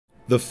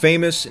The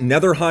famous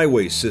Nether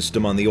Highway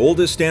system on the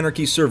oldest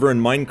anarchy server in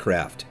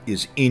Minecraft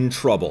is in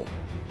trouble.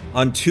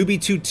 On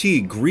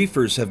 2b2t,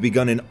 griefers have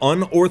begun an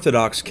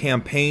unorthodox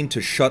campaign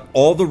to shut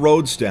all the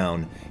roads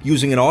down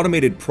using an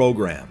automated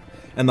program,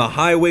 and the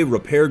highway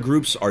repair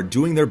groups are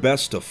doing their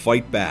best to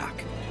fight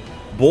back.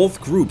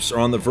 Both groups are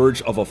on the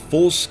verge of a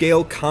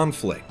full-scale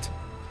conflict.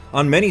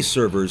 On many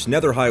servers,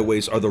 Nether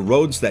Highways are the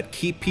roads that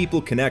keep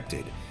people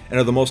connected and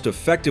are the most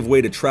effective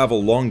way to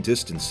travel long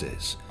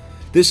distances.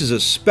 This is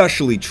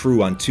especially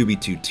true on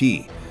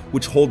 2b2t,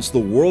 which holds the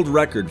world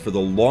record for the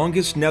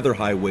longest Nether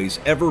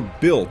Highways ever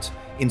built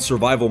in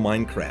survival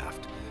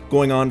Minecraft,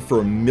 going on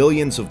for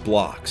millions of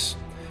blocks.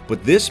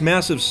 But this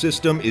massive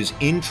system is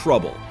in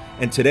trouble,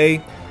 and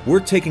today we're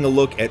taking a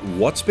look at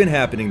what's been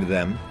happening to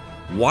them,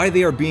 why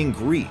they are being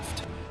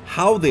griefed,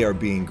 how they are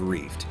being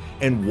griefed,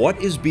 and what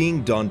is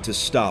being done to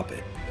stop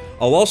it.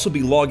 I'll also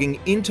be logging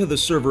into the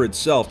server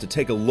itself to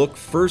take a look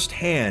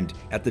firsthand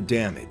at the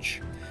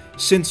damage.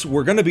 Since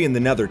we're going to be in the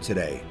Nether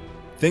today,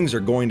 things are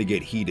going to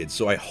get heated,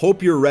 so I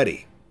hope you're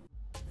ready.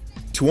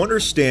 To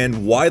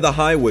understand why the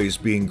highways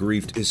being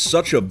griefed is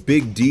such a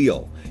big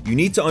deal, you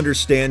need to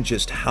understand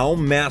just how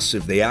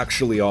massive they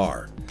actually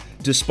are.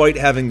 Despite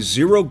having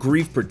zero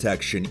grief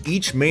protection,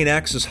 each main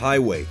axis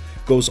highway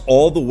goes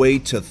all the way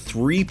to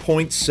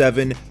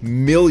 3.7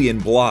 million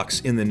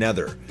blocks in the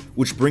Nether,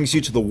 which brings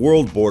you to the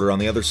world border on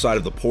the other side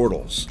of the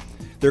portals.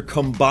 Their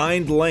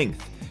combined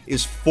length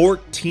is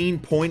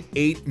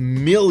 14.8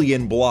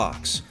 million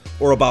blocks,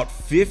 or about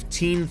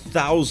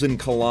 15,000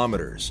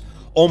 kilometers,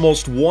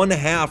 almost one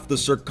half the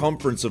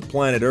circumference of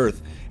planet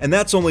Earth, and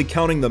that's only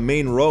counting the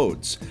main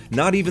roads,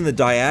 not even the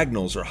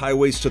diagonals or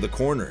highways to the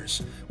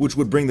corners, which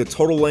would bring the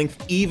total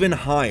length even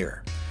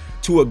higher.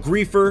 To a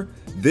griefer,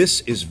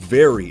 this is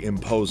very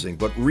imposing,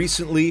 but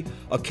recently,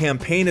 a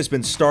campaign has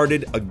been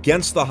started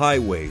against the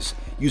highways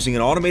using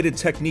an automated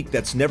technique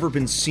that's never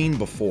been seen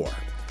before.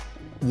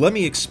 Let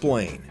me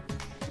explain.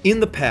 In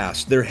the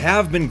past, there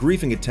have been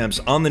griefing attempts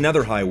on the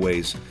Nether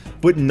Highways,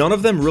 but none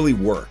of them really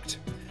worked.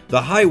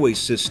 The highway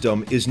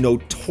system is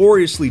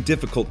notoriously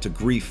difficult to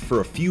grief for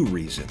a few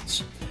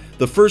reasons.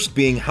 The first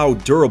being how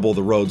durable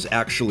the roads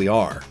actually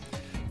are.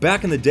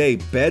 Back in the day,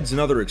 beds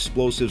and other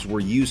explosives were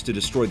used to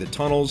destroy the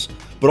tunnels,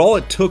 but all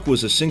it took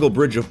was a single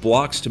bridge of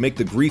blocks to make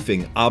the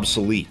griefing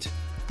obsolete.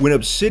 When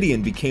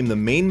obsidian became the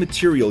main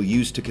material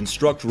used to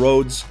construct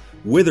roads,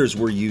 withers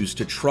were used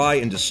to try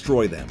and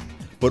destroy them.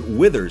 But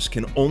withers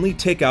can only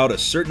take out a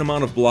certain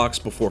amount of blocks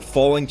before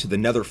falling to the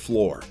nether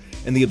floor,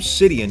 and the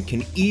obsidian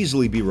can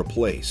easily be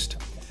replaced.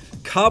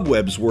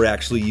 Cobwebs were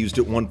actually used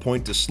at one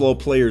point to slow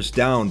players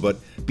down, but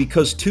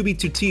because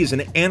 2b2t is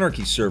an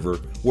anarchy server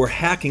where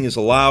hacking is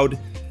allowed,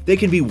 they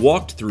can be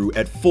walked through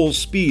at full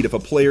speed if a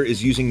player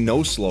is using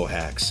no slow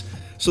hacks.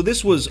 So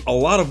this was a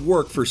lot of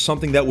work for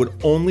something that would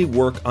only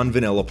work on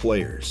vanilla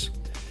players.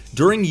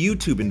 During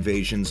YouTube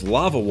invasions,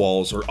 lava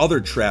walls or other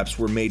traps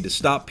were made to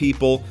stop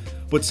people,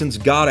 but since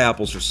god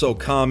apples are so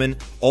common,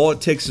 all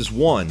it takes is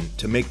one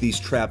to make these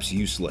traps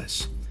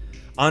useless.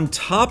 On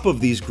top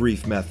of these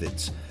grief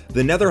methods,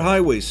 the Nether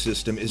Highway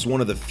system is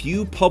one of the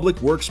few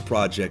public works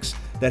projects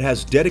that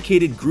has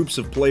dedicated groups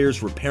of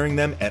players repairing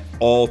them at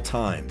all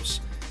times.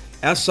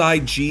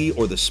 SIG,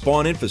 or the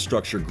Spawn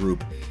Infrastructure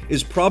Group,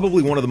 is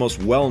probably one of the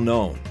most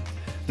well-known.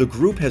 The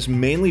group has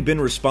mainly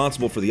been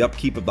responsible for the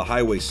upkeep of the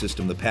highway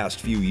system the past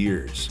few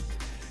years.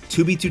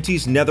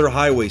 2b2t's Nether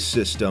Highway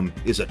system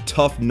is a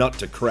tough nut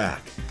to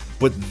crack,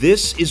 but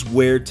this is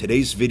where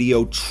today's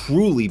video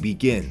truly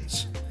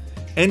begins.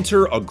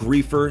 Enter a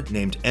griefer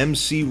named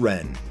MC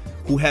Ren,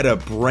 who had a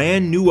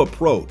brand new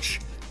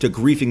approach to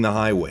griefing the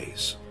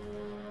highways.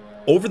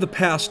 Over the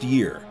past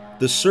year,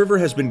 the server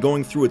has been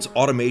going through its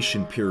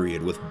automation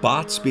period, with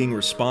bots being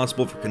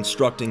responsible for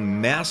constructing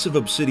massive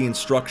obsidian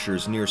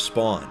structures near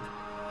spawn.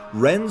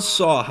 Ren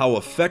saw how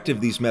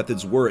effective these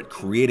methods were at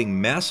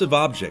creating massive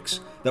objects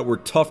that were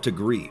tough to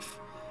grief,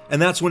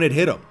 and that's when it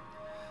hit him.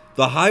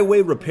 The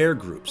highway repair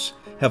groups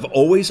have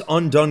always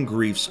undone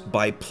griefs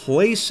by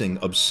placing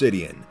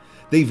obsidian.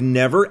 They've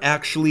never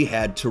actually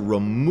had to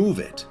remove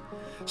it.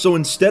 So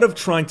instead of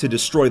trying to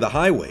destroy the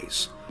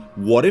highways,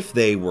 what if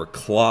they were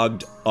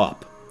clogged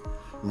up?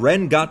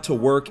 Ren got to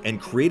work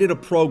and created a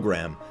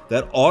program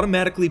that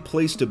automatically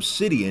placed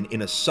obsidian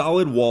in a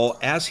solid wall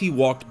as he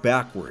walked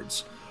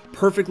backwards,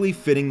 perfectly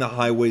fitting the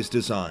highway's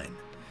design.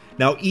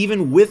 Now,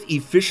 even with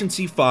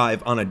efficiency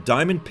 5 on a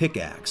diamond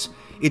pickaxe,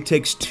 it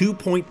takes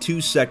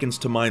 2.2 seconds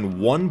to mine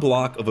one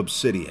block of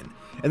obsidian,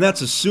 and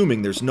that's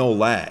assuming there's no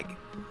lag.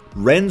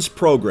 Ren's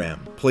program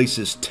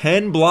places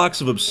 10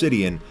 blocks of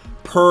obsidian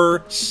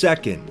per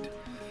second.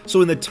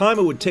 So in the time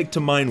it would take to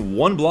mine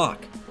one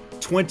block,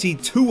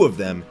 22 of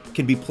them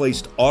can be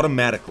placed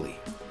automatically.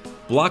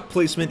 Block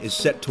placement is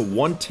set to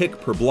 1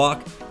 tick per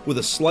block with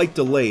a slight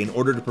delay in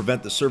order to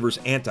prevent the server's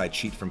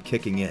anti-cheat from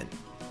kicking in.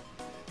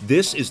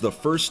 This is the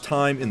first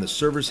time in the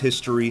server's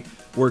history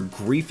where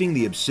griefing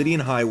the obsidian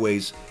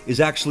highways is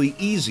actually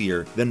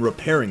easier than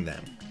repairing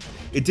them.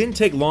 It didn't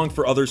take long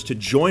for others to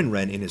join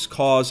Ren in his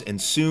cause,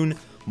 and soon,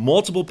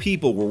 multiple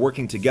people were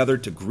working together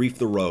to grief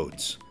the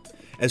roads.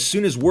 As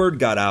soon as word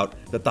got out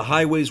that the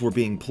highways were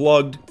being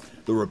plugged,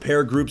 the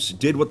repair groups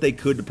did what they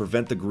could to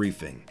prevent the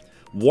griefing.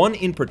 One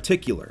in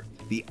particular,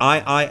 the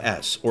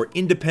IIS, or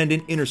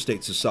Independent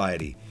Interstate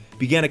Society,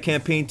 began a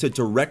campaign to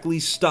directly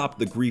stop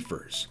the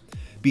griefers.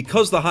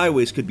 Because the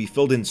highways could be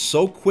filled in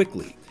so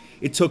quickly,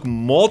 it took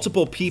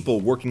multiple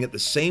people working at the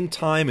same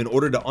time in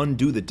order to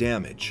undo the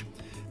damage.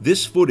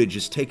 This footage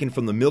is taken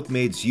from the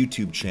Milkmaid's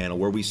YouTube channel,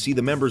 where we see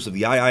the members of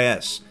the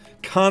IIS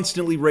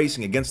constantly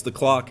racing against the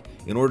clock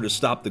in order to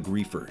stop the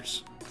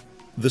griefers.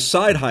 The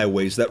side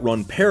highways that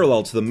run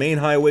parallel to the main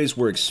highways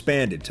were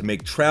expanded to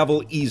make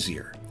travel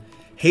easier.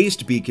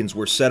 Haste beacons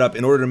were set up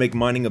in order to make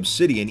mining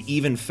obsidian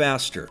even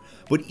faster,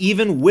 but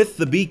even with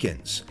the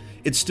beacons,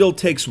 it still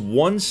takes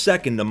 1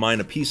 second to mine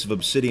a piece of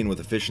obsidian with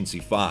efficiency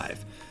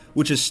 5,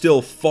 which is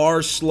still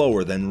far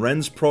slower than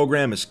Ren's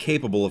program is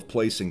capable of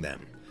placing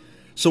them.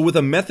 So with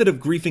a method of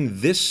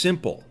griefing this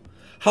simple,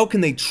 how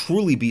can they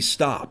truly be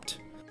stopped?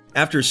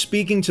 After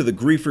speaking to the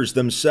griefers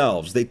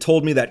themselves, they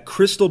told me that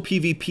crystal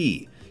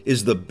PvP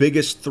is the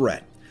biggest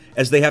threat,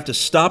 as they have to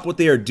stop what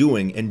they are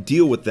doing and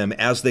deal with them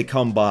as they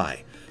come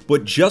by.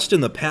 But just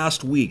in the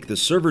past week, the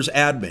server's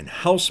admin,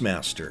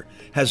 Housemaster,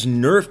 has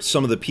nerfed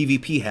some of the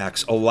PvP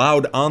hacks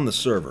allowed on the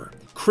server.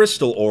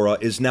 Crystal Aura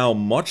is now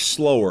much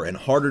slower and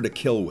harder to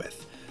kill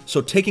with,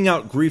 so taking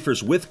out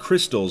griefers with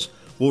crystals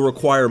will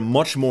require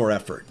much more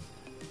effort.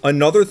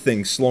 Another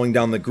thing slowing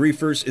down the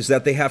griefers is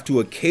that they have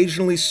to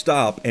occasionally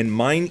stop and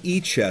mine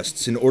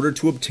E-chests in order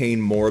to obtain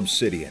more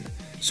obsidian.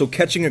 So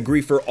catching a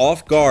griefer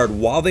off guard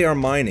while they are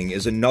mining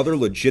is another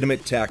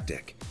legitimate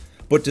tactic.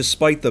 But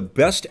despite the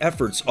best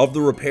efforts of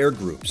the repair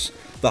groups,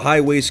 the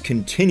highways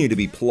continue to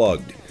be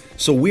plugged.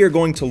 So we are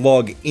going to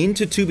log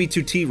into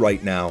 2b2t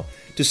right now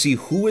to see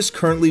who is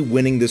currently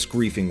winning this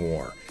griefing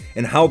war,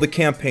 and how the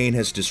campaign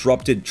has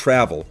disrupted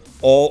travel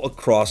all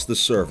across the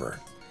server.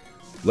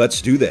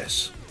 Let's do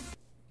this.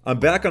 I'm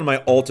back on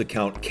my alt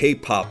account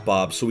K-Pop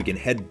Bob so we can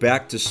head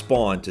back to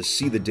spawn to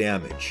see the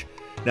damage.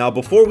 Now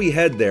before we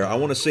head there, I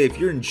want to say if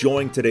you're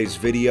enjoying today's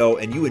video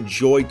and you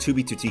enjoy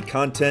 2b2t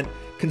content,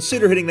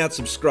 consider hitting that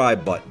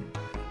subscribe button.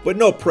 But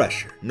no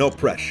pressure, no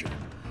pressure.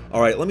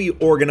 Alright, let me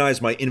organize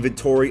my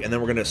inventory and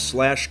then we're going to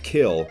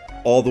 /kill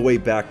all the way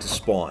back to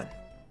spawn.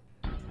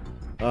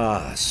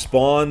 Ah,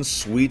 spawn,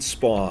 sweet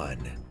spawn.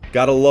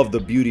 Gotta love the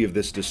beauty of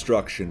this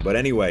destruction. But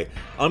anyway,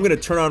 I'm gonna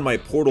turn on my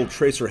portal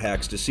tracer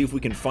hacks to see if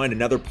we can find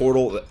another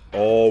portal.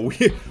 Oh,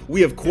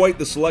 we have quite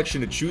the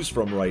selection to choose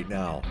from right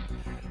now.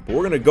 But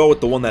we're gonna go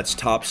with the one that's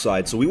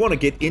topside. So we want to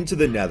get into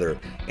the Nether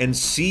and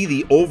see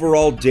the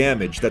overall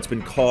damage that's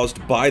been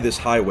caused by this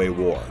highway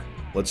war.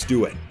 Let's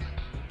do it.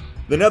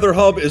 The Nether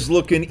hub is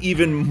looking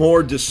even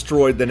more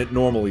destroyed than it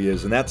normally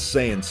is, and that's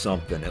saying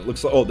something. It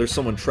looks like, oh, there's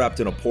someone trapped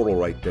in a portal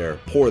right there.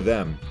 Poor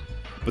them.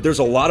 But there's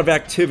a lot of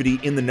activity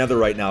in the Nether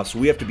right now, so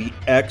we have to be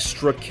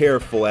extra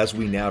careful as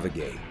we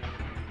navigate.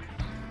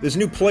 This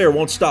new player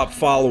won't stop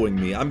following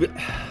me.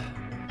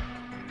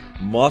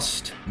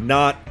 Must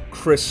not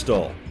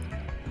crystal.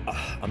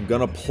 I'm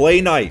gonna play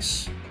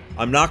nice.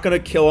 I'm not gonna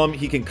kill him.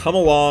 He can come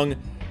along.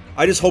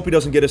 I just hope he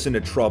doesn't get us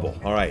into trouble.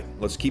 Alright,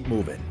 let's keep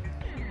moving.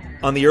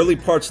 On the early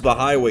parts of the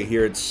highway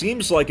here, it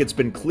seems like it's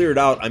been cleared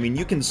out. I mean,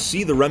 you can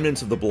see the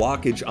remnants of the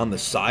blockage on the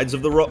sides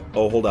of the road.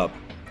 Oh, hold up.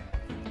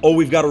 Oh,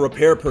 we've got a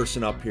repair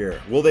person up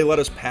here. Will they let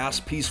us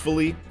pass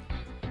peacefully?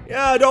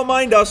 Yeah, don't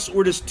mind us.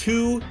 We're just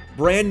two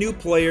brand new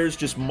players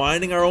just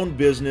minding our own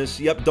business.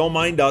 Yep, don't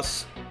mind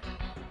us.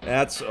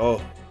 That's,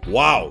 oh,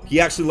 wow. He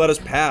actually let us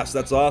pass.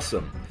 That's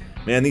awesome.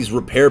 Man, these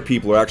repair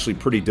people are actually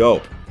pretty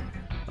dope.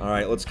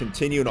 Alright, let's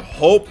continue, and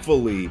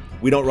hopefully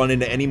we don't run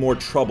into any more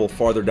trouble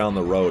farther down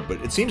the road,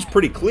 but it seems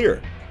pretty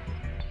clear.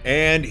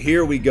 And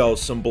here we go,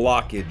 some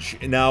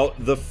blockage. Now,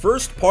 the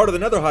first part of the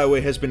Nether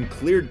Highway has been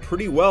cleared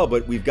pretty well,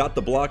 but we've got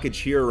the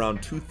blockage here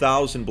around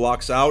 2,000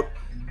 blocks out.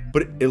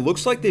 But it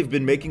looks like they've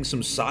been making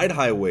some side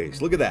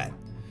highways. Look at that.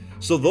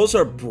 So those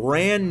are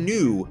brand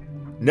new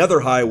Nether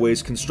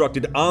highways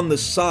constructed on the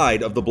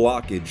side of the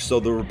blockage. So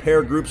the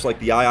repair groups like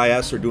the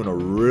IIS are doing a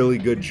really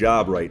good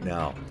job right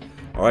now.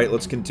 Alright,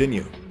 let's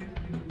continue.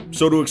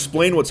 So to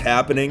explain what's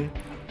happening,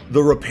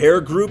 the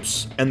repair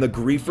groups and the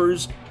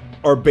griefers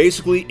are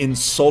basically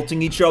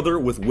insulting each other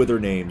with wither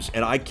names,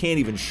 and I can't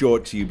even show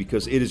it to you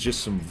because it is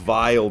just some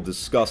vile,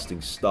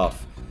 disgusting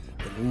stuff.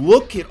 But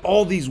look at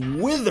all these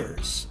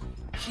withers!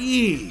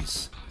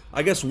 Jeez!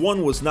 I guess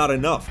one was not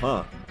enough,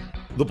 huh?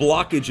 The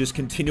blockage is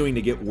continuing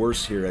to get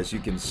worse here, as you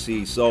can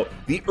see. So,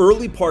 the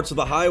early parts of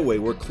the highway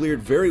were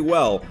cleared very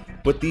well,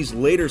 but these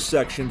later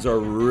sections are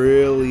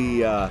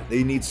really,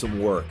 they need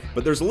some work.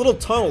 But there's a little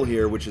tunnel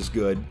here, which is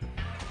good.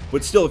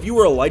 But still, if you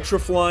were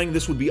elytra flying,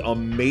 this would be a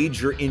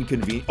major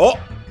inconvenience. Oh!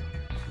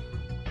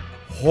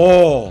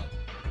 Oh!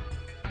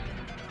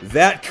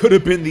 That could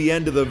have been the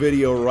end of the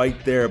video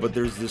right there, but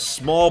there's this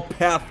small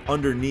path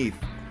underneath.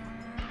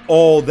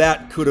 Oh,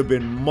 that could have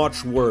been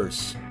much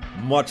worse.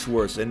 Much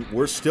worse. And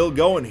we're still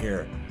going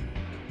here.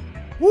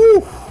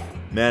 Woo!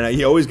 Man,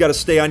 you always got to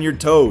stay on your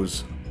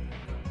toes.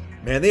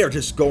 Man, they are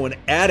just going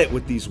at it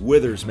with these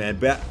withers, man.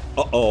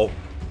 Uh-oh.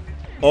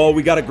 Oh,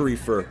 we got a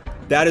griefer.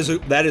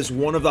 That is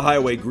one of the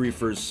highway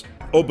griefers.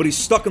 Oh, but he's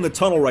stuck in the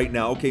tunnel right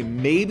now. Okay,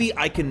 maybe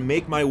I can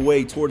make my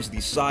way towards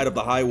the side of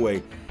the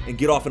highway and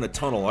get off in a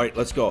tunnel. Alright,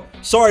 let's go.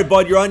 Sorry,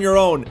 bud, you're on your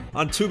own.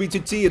 On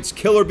 2b2t, it's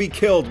kill or be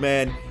killed,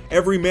 man.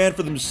 Every man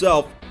for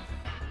themselves.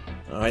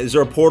 Alright, is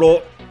there a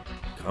portal?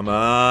 Come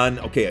on.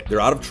 Okay,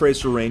 they're out of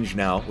tracer range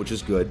now, which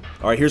is good.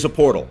 Alright, here's a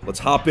portal. Let's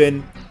hop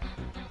in.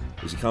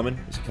 Is he coming?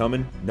 Is he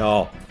coming?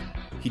 No.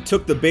 He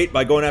took the bait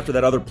by going after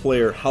that other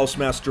player.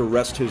 Housemaster,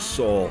 rest his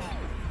soul.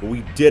 But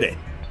we did it.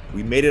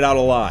 We made it out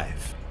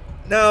alive.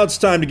 Now it's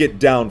time to get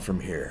down from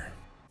here.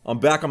 I'm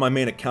back on my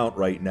main account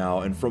right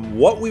now, and from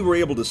what we were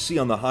able to see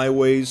on the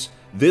highways,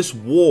 this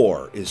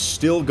war is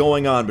still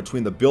going on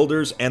between the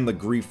builders and the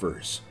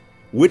griefers.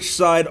 Which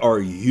side are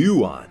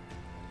you on?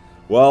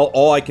 Well,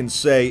 all I can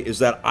say is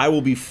that I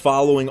will be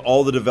following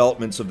all the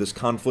developments of this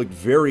conflict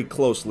very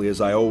closely, as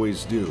I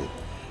always do.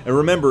 And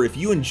remember, if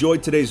you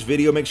enjoyed today's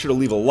video, make sure to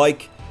leave a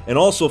like, and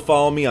also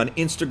follow me on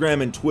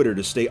Instagram and Twitter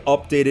to stay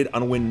updated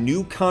on when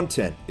new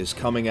content is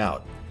coming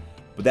out.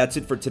 But that's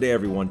it for today,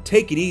 everyone.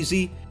 Take it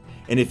easy.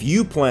 And if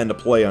you plan to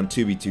play on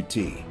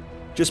 2b2t,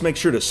 just make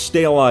sure to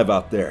stay alive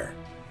out there,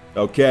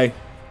 okay?